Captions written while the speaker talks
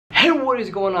Hey, what is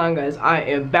going on, guys? I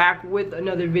am back with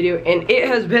another video, and it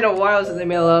has been a while since I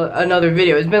made another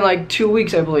video. It's been like 2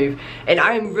 weeks, I believe, and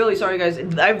I am really sorry, guys.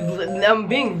 I'm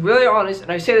being really honest,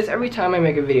 and I say this every time I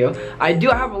make a video. I do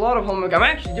have a lot of homework. I'm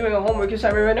actually doing a homework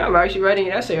assignment right now. I'm actually writing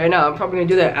an essay right now. I'm probably gonna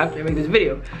do that after I make this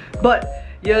video. But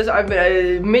yes, I've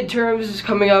been midterms is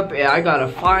coming up. I got a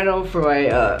final for my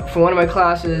for one of my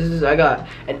classes. I got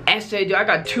an essay due. I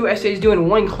got 2 essays due in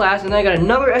one class, and then I got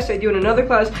another essay due in another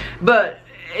class. But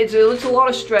it's a lot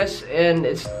of stress, and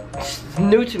it's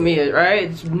new to me, right?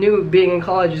 It's new. Being in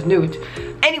college is new.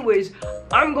 Anyways,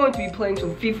 I'm going to be playing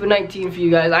some FIFA 19 for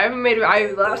you guys. I haven't made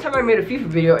last time I made a FIFA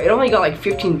video, it only got like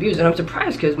 15 views, and I'm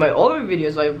surprised because my older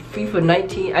videos, like FIFA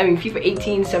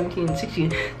 18, 17, and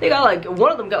 16, they got like, one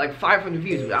of them got like 500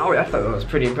 views. I thought that was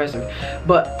pretty impressive.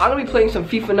 But I'm gonna be playing some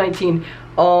FIFA 19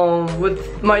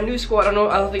 with my new squad. I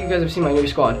don't think you guys have seen my new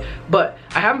squad, but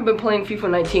I haven't been playing FIFA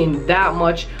 19 that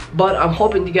much, but I'm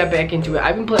hoping to get back into it.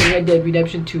 I've been playing Red Dead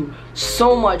Redemption 2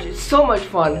 so much. It's so much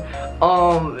fun.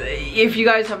 If you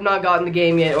guys have not gotten the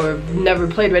game yet or never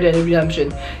played Red Dead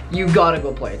Redemption, you gotta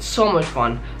go play it. It's so much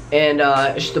fun, and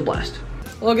it's just a blast.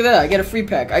 Look at that, I get a free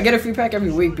pack. I get a free pack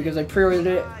every week because I pre-ordered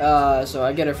it, so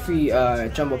I get a free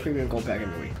Jumbo Premium Gold pack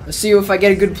every week. Let's see if I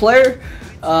get a good player.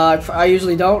 I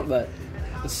usually don't, but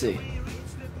let's see.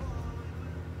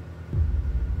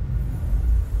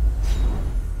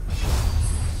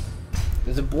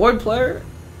 There's a board player.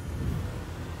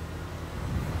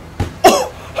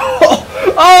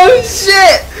 Oh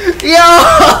shit! Yo!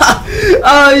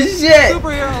 Oh shit!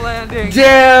 Superhero landing!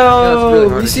 Damn!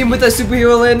 Really, you see him with that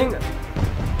superhero landing?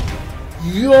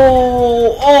 Yo!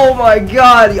 Oh my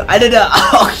god! I did that.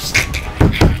 Oh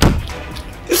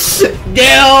shit!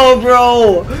 Damn,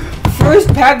 bro!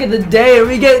 First pack of the day, and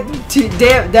we get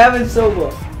David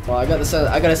Silva. Well, I gotta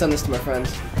send this to my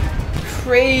friends.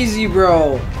 Crazy,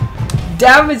 bro!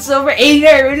 David Silva,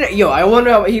 89. Yo, I wonder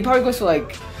how he probably goes for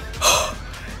like.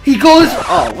 He goes.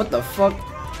 Oh, what the fuck?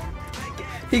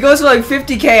 He goes for like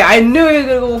 50k. I knew he was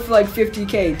gonna go for like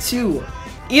 50k too.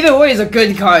 Either way, is a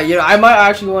good card. You know, I might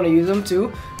actually want to use him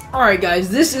too. All right,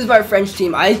 guys, this is my French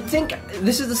team. I think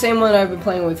this is the same one I've been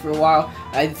playing with for a while.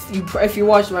 If you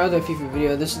watched my other FIFA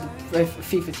video, this is the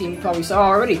FIFA team you probably saw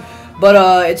already.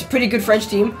 But it's a pretty good French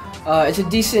team. It's a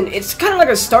decent. It's kind of like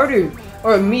a starter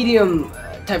or a medium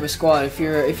type of squad if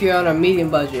you're on a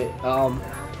medium budget.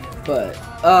 But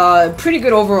pretty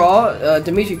good overall.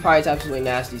 Dimitri Payet's absolutely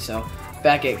nasty, so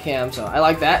back at Cam, so I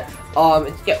like that.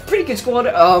 Yeah, pretty good squad.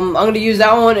 I'm gonna use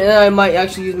that one, and then I might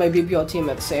actually use my BPL team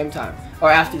at the same time or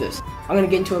after this. I'm gonna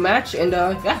get into a match, and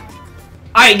yeah.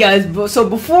 Alright, guys. So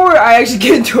before I actually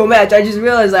get into a match, I just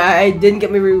realized I didn't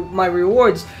get my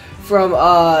rewards from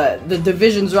the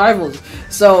division's rivals.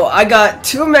 So I got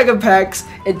 2 mega packs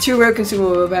and 2 rare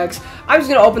consumable packs. I'm just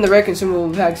gonna open the rare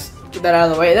consumable packs, get that out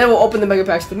of the way, and then we'll open the mega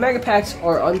packs. The mega packs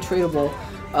are untradeable,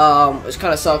 which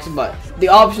kind of sucks, but the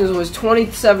options was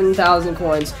 27,000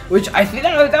 coins, which I think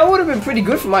that would have been pretty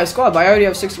good for my squad, but I already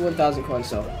have 61,000 coins,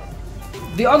 so.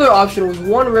 The other option was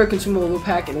 1 rare consumable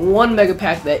pack and 1 mega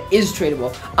pack that is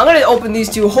tradable. I'm gonna open these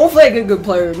 2. Hopefully I get a good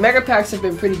player. Mega packs have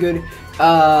been pretty good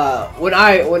when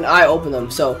I open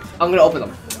them, so I'm gonna open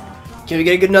them. Can we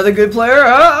get another good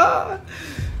player?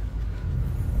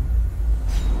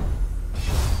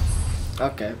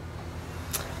 Okay.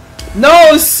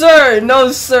 No sir,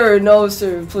 no sir, no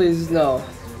sir, please no.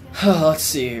 Let's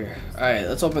see here. Alright,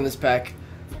 let's open this pack.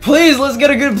 Please, let's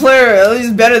get a good player, at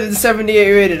least better than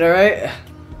 78 rated, alright?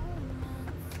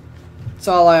 That's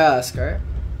all I ask, alright?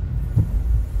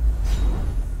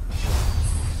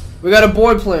 We got a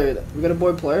board player. We got a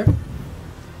board player.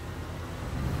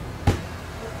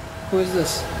 Who is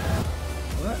this?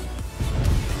 What?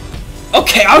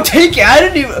 Okay, I'll take it. I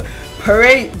didn't even.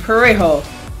 Parejo.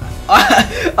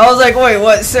 I was like, wait,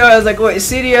 what? So I was like, wait,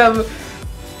 CDM.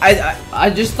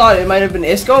 I just thought it might have been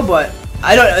Isco, but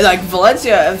I don't like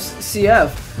Valencia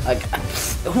CF. Like,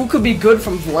 who could be good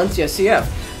from Valencia CF?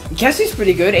 Guess he's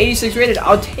pretty good. 86 rated.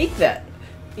 I'll take that.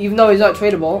 Even though he's not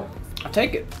tradable, I'll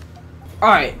take it.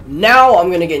 Alright, now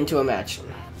I'm gonna get into a match.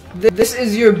 This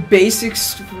is your basic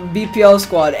BPL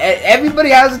squad. Everybody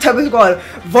has a type of squad.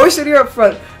 Varsity up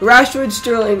front, Rashford,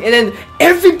 Sterling, and then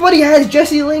everybody has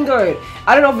Jesse Lingard.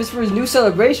 I don't know if it's for his new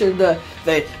celebration, the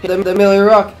Million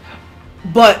Rock,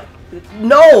 but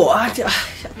no.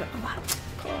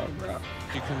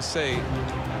 You can see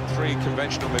 3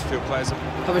 conventional midfield players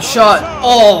have a shot.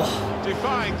 Oh,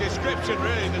 Defying description,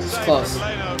 really. It's close.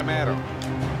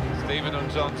 Steven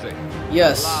Nzonzi.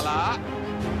 Yes. Lala.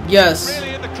 Yes.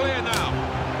 Really in the clear now.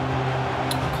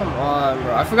 Come on,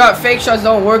 bro. I forgot fake shots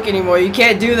don't work anymore. You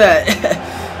can't do that.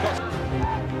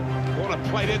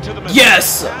 Played into the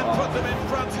yes. And put them in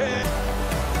front here.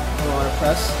 You want to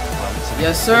press?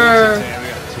 Yes, sir.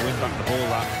 To win back the ball,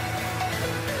 that.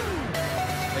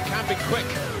 They can be quick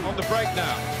on the break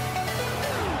now.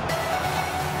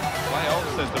 Play on,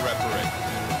 says the referee.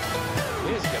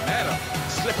 Here's Gamero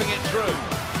slipping it through.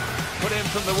 Put in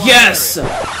from the wide Yes! area.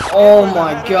 Oh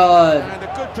my god. And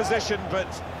a good position, but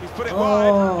he's put it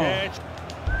Oh. wide. Edge.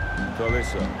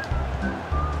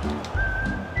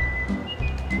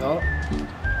 No.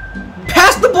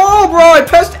 Pass the ball, bro! I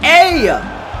pressed A!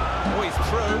 Oh, he's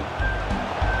through.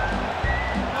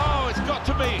 Oh, it's got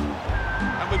to be.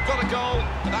 And we've got a goal.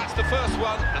 And that's the first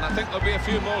one. And I think there'll be a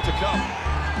few more to come.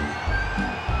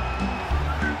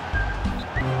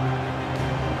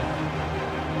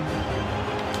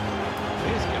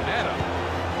 Here's Gamero.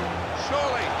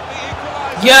 Surely the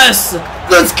equaliser. Yes!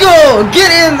 Let's go!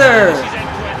 Get in there! This is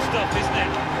end-to-end stuff, isn't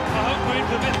it? I hope we're in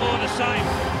for a bit more of the same.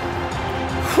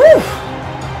 Whew!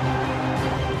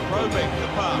 Probing the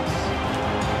pass.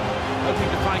 Hoping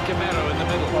to find Gamero in the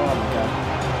middle. Oh my god.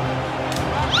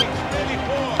 Marking's really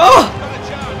poor. Oh! Got a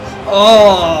chance.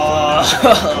 Oh!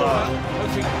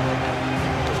 Hoping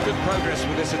there's good progress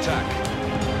with this attack.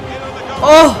 In on the goal.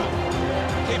 Oh!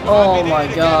 Keeper Oh might be my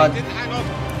needed god. again. He didn't hang on.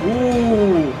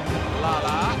 Ooh!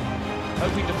 Lala.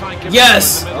 Hoping to find Gamero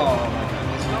Yes! in the middle. Oh my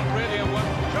god. It's not really a one.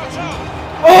 Shot up.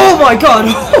 Oh my god!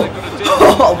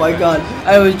 Oh my god.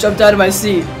 I almost jumped out of my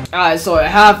seat. Alright, so at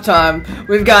halftime,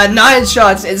 we've got 9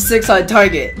 shots and 6 on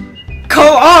target.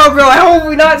 Come on, bro! How have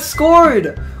we not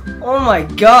scored? Oh my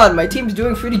god, my team's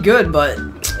doing pretty good, but,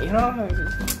 you know, come on, bro.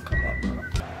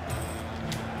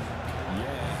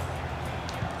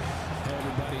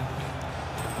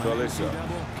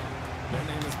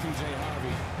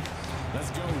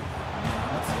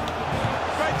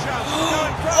 Great chance.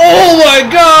 Going for it. Oh my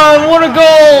god, what a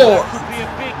goal! Could be a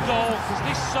big goal because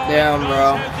this side Damn, knows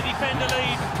bro. how to defend the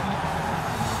lead.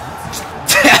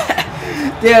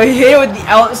 Yeah, he hit it with the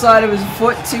outside of his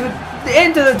foot too,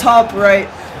 into the top right.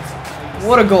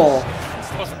 What a goal.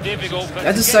 It wasn't difficult, but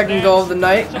That's to the get second there, goal of the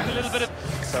night. took a little bit of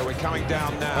So we're coming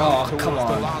down now Oh, towards come the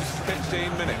on. last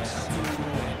 15 minutes.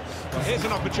 Here's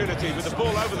an opportunity with the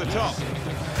ball over the top.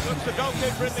 Looks the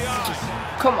goalkeeper in the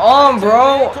eye. Come on,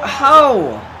 bro.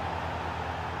 How?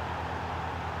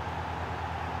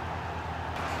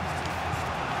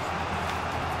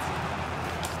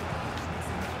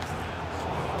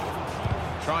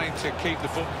 Trying to keep the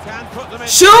ball. Can put them in.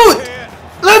 Shoot! Here.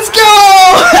 Let's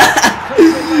go!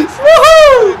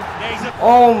 Woohoo!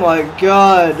 Oh my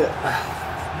god.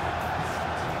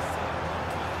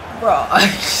 Bro.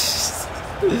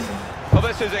 Well,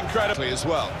 this is incredibly as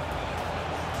well.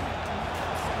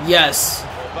 Yes.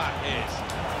 Well, that is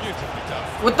beautifully done.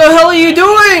 What the hell are you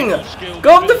doing?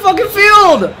 Go up the fucking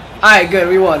field! Alright, good,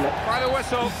 we won. By the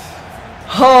whistle.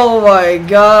 Oh my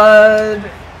god.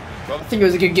 I think it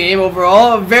was a good game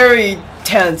overall. Very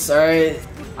tense, alright?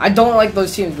 I don't like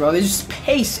those teams, bro. They just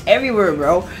pace everywhere,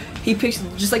 bro. He picks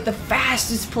just like the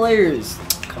fastest players.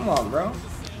 Come on, bro.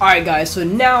 Alright, guys, so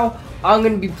now I'm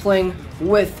going to be playing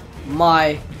with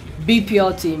my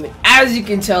BPL team. As you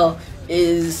can tell,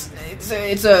 it's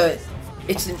an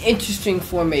interesting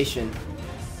formation.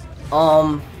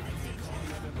 I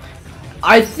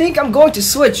think I'm going to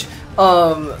switch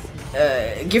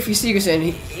Giffy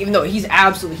Segerson, even though he's an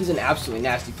absolutely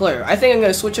nasty player. I think I'm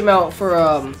gonna switch him out for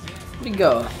where'd he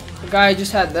go? The guy I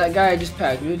just had, that guy I just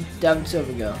packed. Where'd David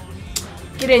Silva go?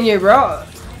 Get in here, bro.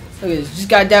 Look at this, just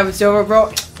got David Silva,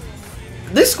 bro.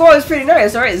 This squad is pretty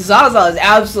nice, alright? Zaza is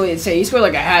absolutely insane. He scored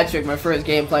like a hat trick my first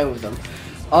game playing with him.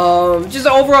 Just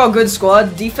an overall good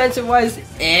squad. Defensive wise,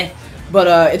 but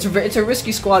it's a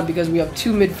risky squad because we have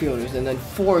 2 midfielders and then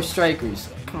 4 strikers.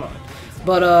 Come on.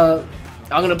 But I'm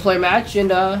gonna play a match and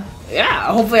yeah,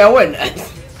 hopefully I win.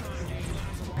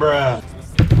 Bruh.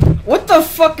 What the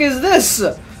fuck is this?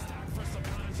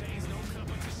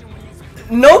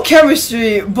 No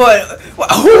chemistry, but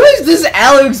who is this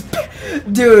Alex?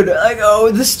 Dude, like,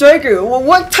 oh, the striker.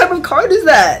 What type of card is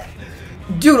that?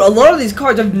 Dude, a lot of these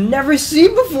cards I've never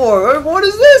seen before. What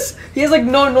is this? He has like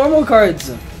no normal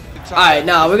cards. Alright,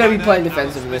 nah, we're gonna be playing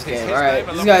defensive in this game. Alright,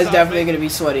 this guy's definitely gonna be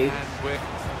sweaty.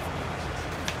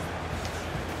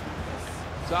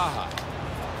 Zaha.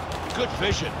 Good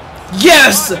vision.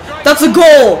 Yes! That's a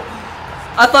goal!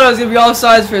 I thought I was gonna be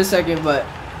offsides for a second, but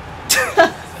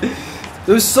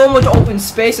there was so much open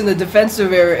space in the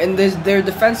defensive area, in their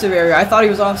defensive area. I thought he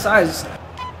was offsides.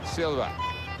 Silva.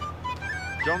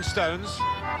 John Stones.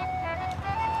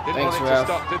 Didn't Thanks, want it ref. to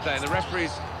stop, did they? And the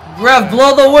referees. Ref,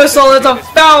 blow the whistle, it's a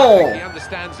foul! He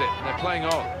understands it, and they're playing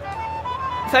on.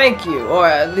 Thank you, or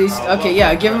at least, okay,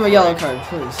 yeah, give him a yellow card,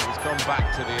 please. He's gone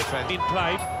back to the offence. been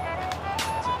played.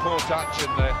 It's a poor touch,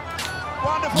 and the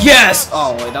Wonderful Yes! pass.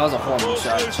 Oh, wait, that was a horrible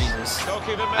shot. Ball's loose. Jesus.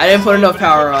 Goalkeeper I didn't put made enough but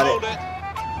power he on couldn't it. hold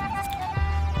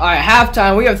Alright,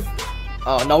 halftime. We have.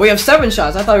 Oh, no, we have 7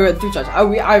 shots. I thought we had 3 shots.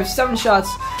 I have 7 shots,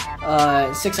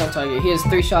 6 on target. He has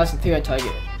 3 shots and 3 on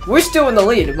target. We're still in the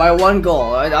lead by 1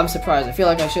 goal. I'm surprised. I feel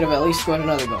like I should have at least scored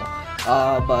another goal.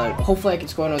 But hopefully I can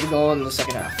score another goal in the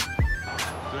second half.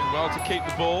 Doing well to keep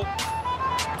the ball.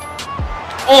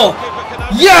 Oh!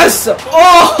 Yes!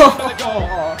 Oh!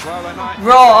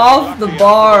 Bro, off the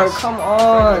bar. Come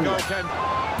on.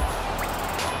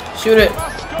 Shoot it.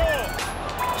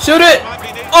 Shoot it!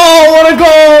 Oh, what a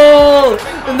goal!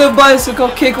 And the bicycle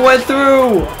kick went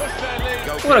through.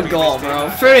 What a goal, bro.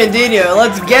 Fernandinho,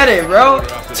 let's get it, bro.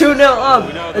 2-0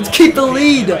 up. Let's keep the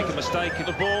lead. Make a mistake in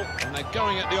the ball, and they're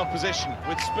going at the opposition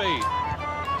with speed.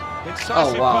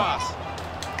 Oh, wow. Pass.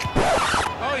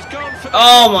 Oh, he's gone for the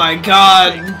Oh my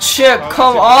god. Chip,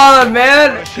 come on,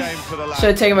 man. Should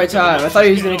have taken my time. I thought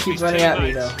he was going to keep running at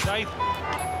me, though.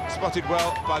 Spotted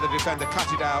well by the defender,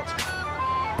 cut it out.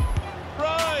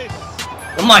 Rice.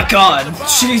 Oh my god.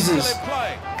 Jesus.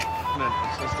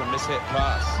 It's just a mishit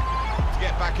pass. To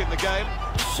get back in the game.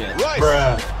 Shit. Rice.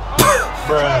 Bruh.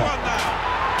 Bruh. And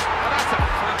that's a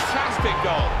fantastic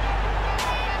goal.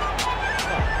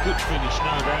 Good finish,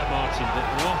 no doubt, Martin. But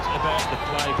what about the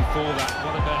play before that?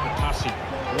 What about the passing?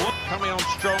 What? Coming on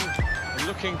strong and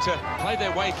looking to play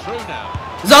their way through now.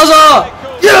 Zaza!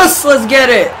 Yes! Let's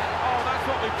get it! Oh, that's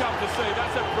what we've come to see.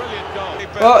 That's a brilliant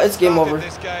goal. Well, it's game over.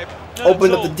 This game.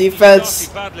 Open up the defense.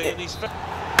 There There is the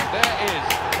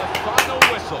final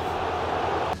whistle.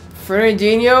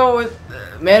 Fernandinho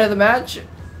with man of the match.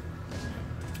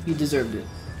 He deserved it.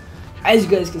 As you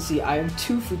guys can see, I am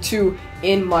 2 for 2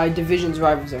 in my divisions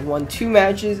rivals. I've won 2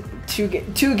 matches,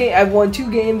 I've won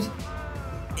 2 games,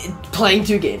 playing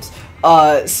 2 games.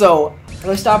 So I'm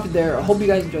gonna stop it there. I hope you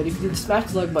guys enjoyed. If you did,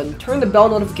 smash the like button, turn the bell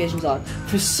notifications on.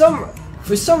 For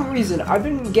some reason, I've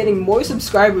been getting more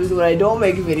subscribers when I don't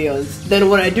make videos than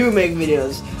when I do make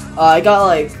videos. I got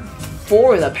like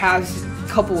 4 in the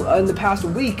past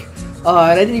week, and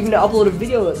I didn't even upload a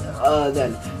video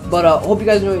then. But hope you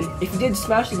guys enjoyed. If you did,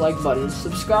 smash the like button,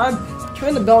 subscribe,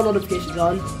 turn the bell notifications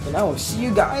on, and I will see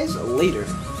you guys later.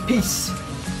 Peace.